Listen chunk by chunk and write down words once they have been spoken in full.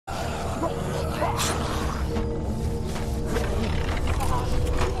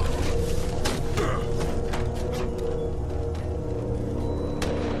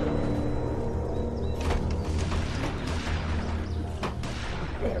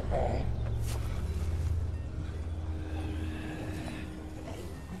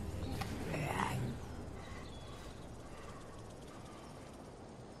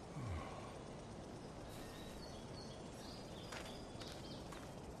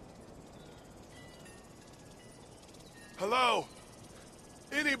Hello?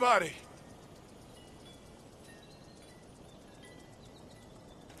 Anybody?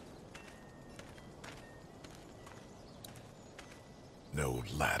 No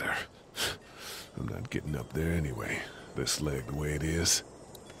ladder. I'm not getting up there anyway. This leg the way it is.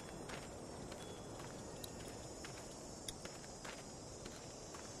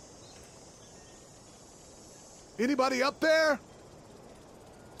 Anybody up there?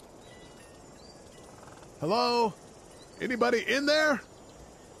 Hello? Anybody in there?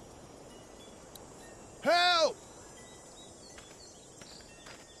 Help!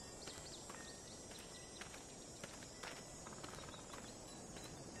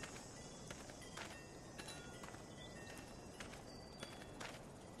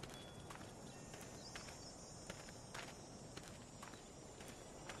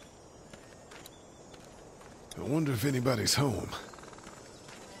 I wonder if anybody's home.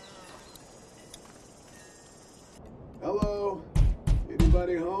 Hello?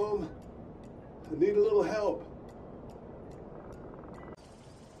 Anybody home? I need a little help.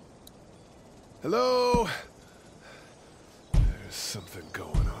 Hello? There's something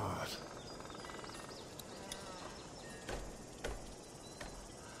going on.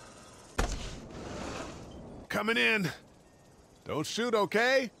 Coming in. Don't shoot,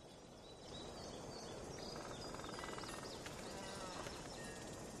 okay?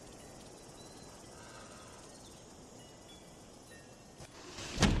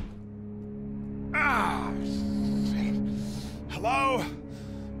 Hello?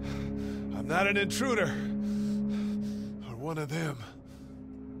 I'm not an intruder. Or one of them.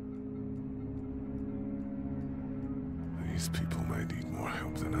 These people might need more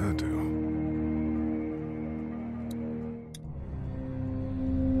help than I do.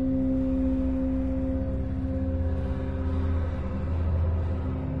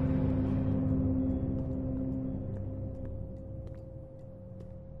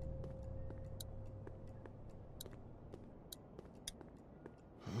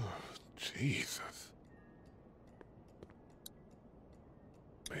 Jesus.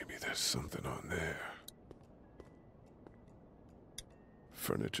 Maybe there's something on there.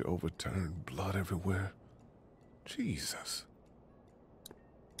 Furniture overturned, blood everywhere. Jesus.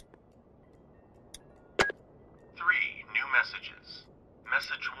 3 new messages.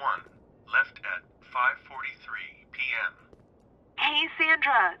 Message 1, left at 5:43 p.m. Hey,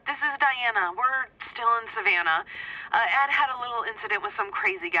 Sandra. This is Diana. We're still in Savannah. Ed had a little incident with some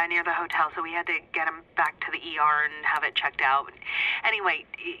crazy guy near the hotel, so we had to get him back to the ER and have it checked out. Anyway,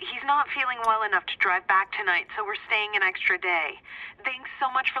 he's not feeling well enough to drive back tonight, so we're staying an extra day. Thanks so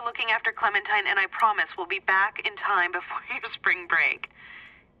much for looking after Clementine, and I promise we'll be back in time before your spring break.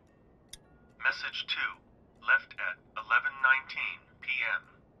 Message 2, left at 11:19 p.m.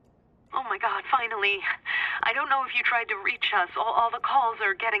 Oh my God, finally. I don't know if you tried to reach us. All the calls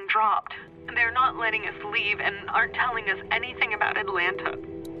are getting dropped. They're not letting us leave and aren't telling us anything about Atlanta.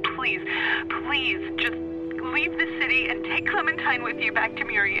 Please, just leave the city and take Clementine with you back to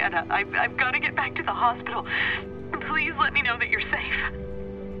Murrieta. I've got to get back to the hospital. Please let me know that you're safe.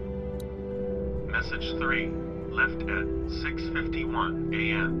 Message 3, left at 6:51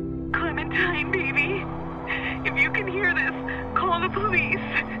 a.m. Clementine, baby. If you can hear this, call the police.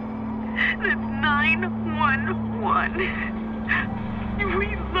 That's 911.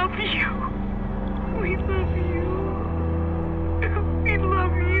 We love you. We love you. We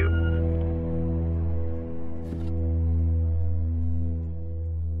love you.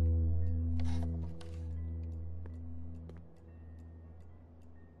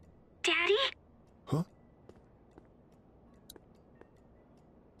 Daddy? Huh?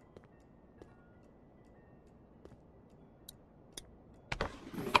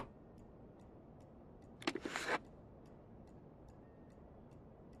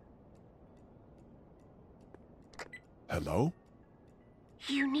 Hello?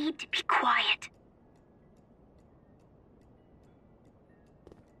 You need to be quiet.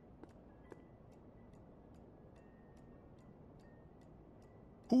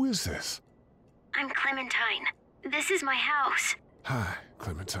 Who is this? I'm Clementine. This is my house. Hi,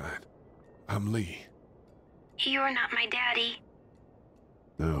 Clementine. I'm Lee. You're not my daddy.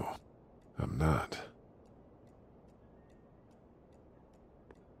 No, I'm not.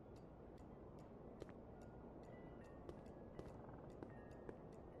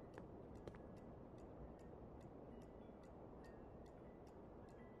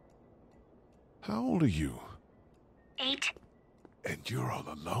 How old are you? 8. And you're all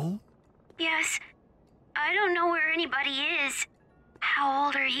alone? Yes. I don't know where anybody is. How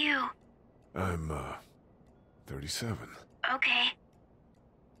old are you? I'm, 37. Okay.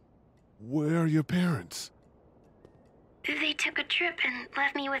 Where are your parents? They took a trip and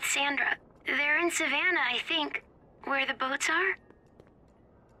left me with Sandra. They're in Savannah, I think. Where the boats are?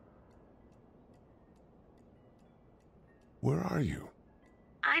 Where are you?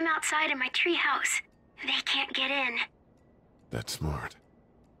 I'm outside in my treehouse. They can't get in. That's smart.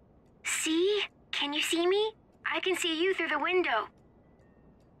 See? Can you see me? I can see you through the window.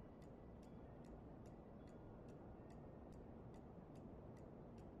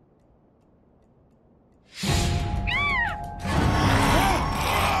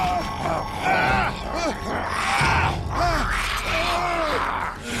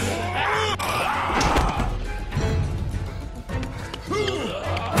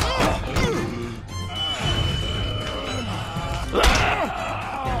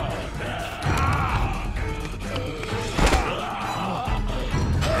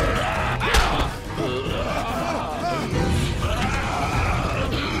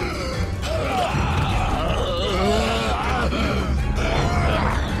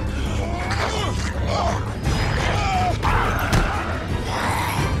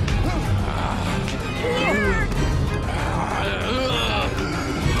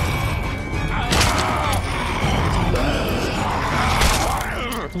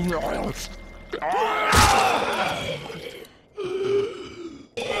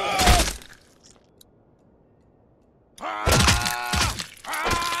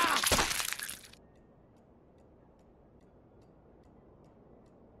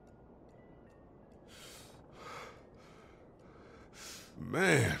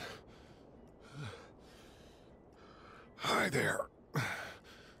 Man. Hi there.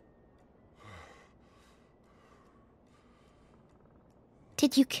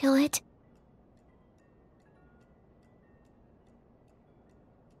 Did you kill it?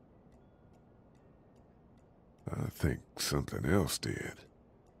 I think something else did.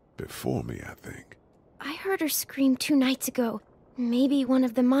 Before me, I think. I heard her scream 2 nights ago. Maybe one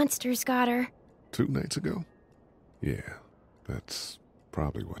of the monsters got her. 2 nights ago? Yeah, that's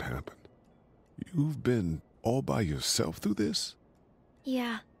probably what happened. You've been all by yourself through this?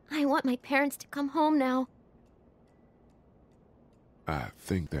 Yeah, I want my parents to come home now. I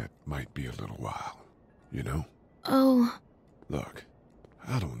think that might be a little while, you know? Oh. Look,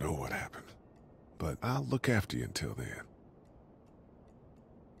 I don't know what happened, but I'll look after you until then.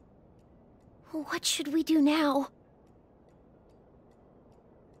 What should we do now?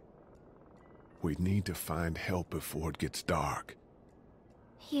 We need to find help before it gets dark.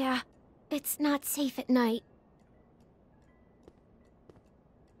 Yeah, it's not safe at night.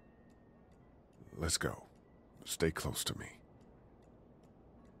 Let's go. Stay close to me.